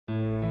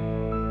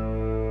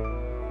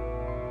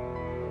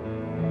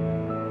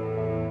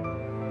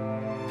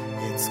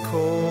It's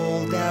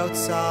cold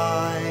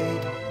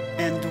outside,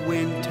 and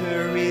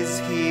winter is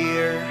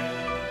here.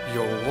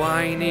 You're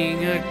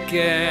whining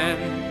again,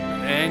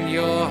 and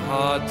you're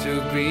hard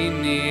to be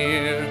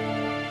near.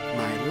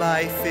 My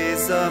life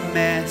is a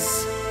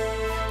mess,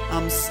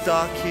 I'm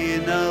stuck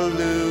in a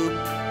loop.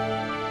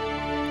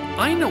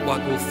 I know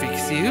what will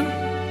fix you.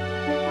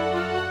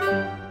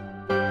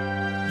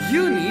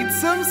 You need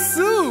some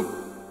soup.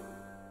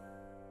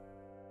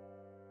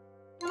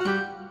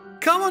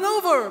 Come on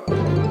over.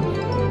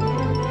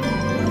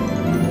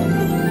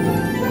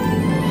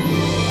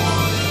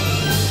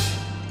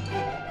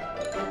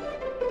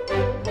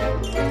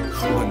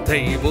 1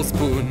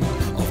 tablespoon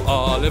of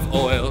olive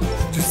oil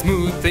to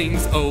smooth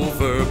things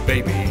over,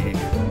 baby.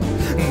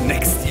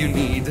 Next you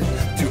need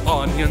 2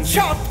 onions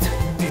chopped.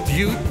 Did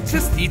you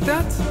just eat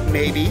that?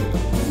 Maybe.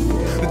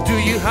 Do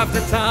you have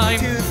the time?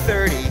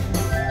 2:30.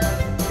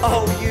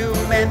 Oh, you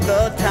meant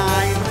the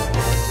time.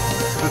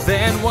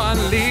 Then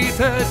 1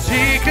 liter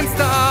chicken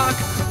stock.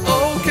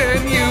 Oh,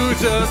 can you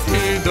just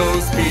hear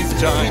those beats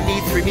We chime?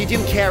 need 3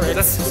 medium carrots.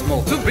 That's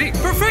small to big.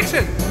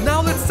 Perfection!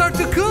 Now let's start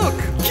to cook.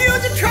 Cue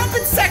the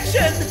trumpet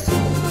section!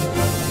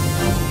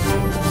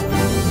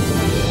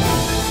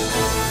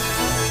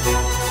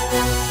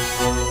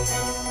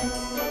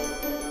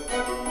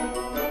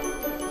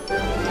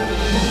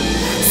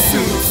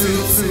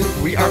 Soup, soup,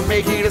 we are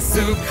making a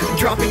soup,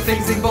 dropping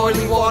things in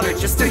boiling water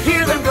just to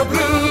hear them go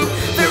blue.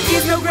 There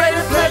is no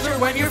greater pleasure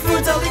when your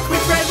food's a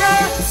liquid treasure.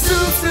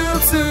 Soup,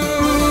 soup,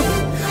 soup,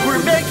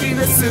 we're making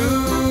a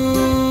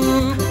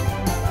soup.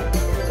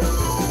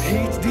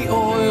 Heat the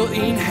oil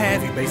in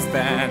heavy base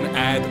pan,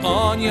 add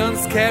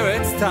onions,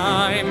 carrots,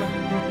 thyme.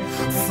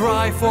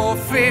 Fry for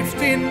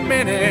 15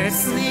 minutes.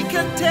 Sneak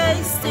a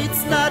taste,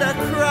 it's not a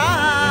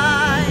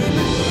crime.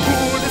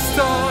 Pour the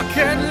stock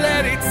and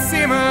let it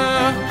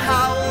simmer.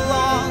 How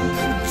long?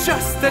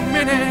 Just 10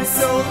 minutes.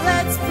 So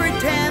let's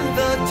pretend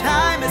the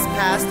time has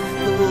passed.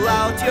 Pull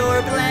out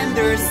your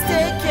blender,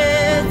 stick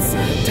it.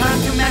 Time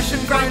to mash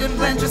and grind and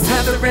blend, just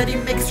have a ready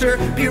mixture.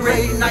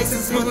 Puree nice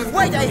and smooth.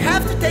 Wait, I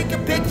have to take a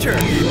picture.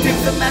 Dip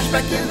the mash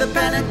back in the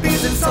pan and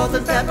beans and salt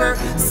and pepper.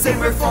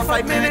 Simmer for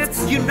 5 minutes.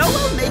 You know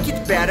I'll make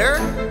it better.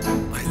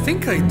 I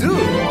think I do.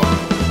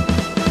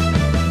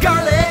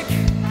 Garlic.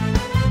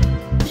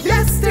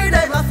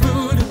 Yesterday my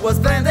food was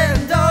bland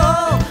and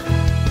dull.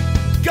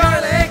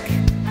 Garlic.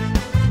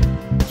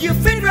 You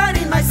fit right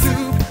in my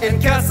soup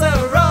and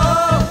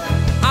casserole.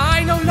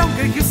 I no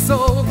longer use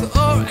salt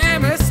or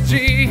MSG.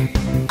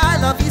 I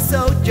love you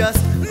so, just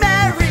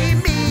marry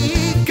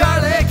me.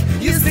 Garlic,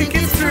 you think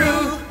it's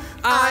true.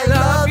 I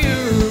love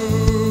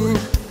you.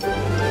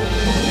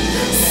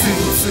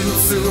 Soup, soup,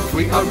 soup,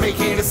 we are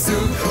making a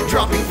soup,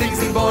 dropping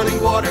things in boiling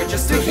water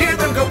just to hear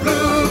them go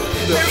blue.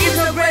 There is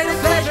no greater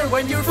pleasure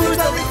when your food's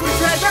a liquid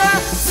treasure.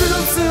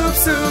 Soup, soup,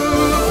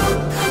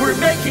 soup, we're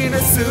making a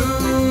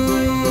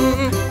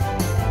soup.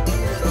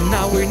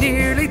 Now we're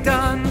nearly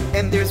done,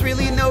 And there's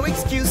really no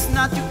excuse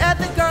not to add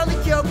the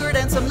garlic yogurt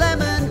and some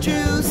lemon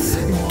juice.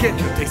 get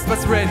your taste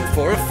buds ready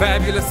for a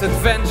fabulous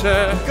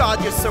adventure.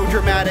 God, you're so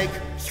dramatic.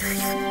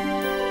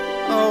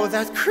 Oh,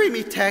 that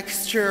creamy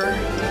texture.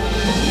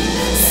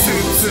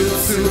 Soup, soup,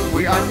 soup,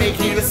 we are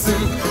making a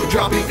soup,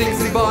 dropping things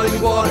in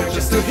boiling water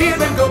just to hear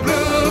them go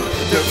blue.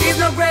 There is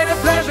no greater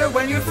pleasure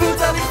when your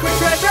food's a liquid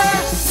treasure.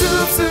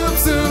 Soup, soup,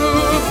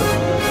 soup.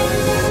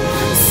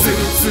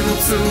 Soup, soup,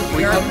 soup,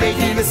 we are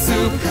making a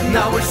soup.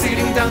 Now we're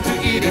sitting down to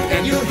eat it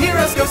and you'll hear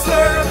us go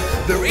slur.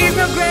 There is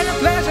no greater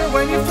pleasure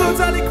when your food's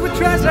a liquid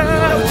treasure.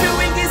 No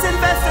chewing is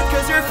invested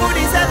cause your food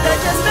is at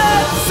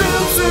digested.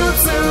 Soup, soup,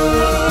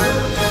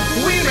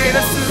 soup, we made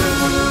a soup.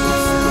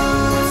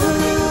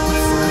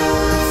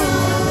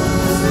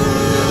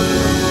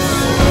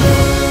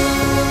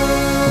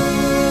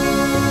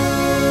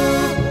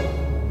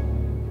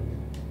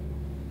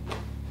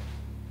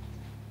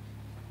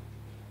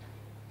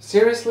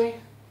 Seriously?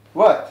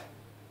 What?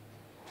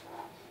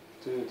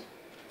 Dude.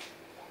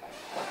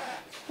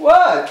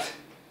 What?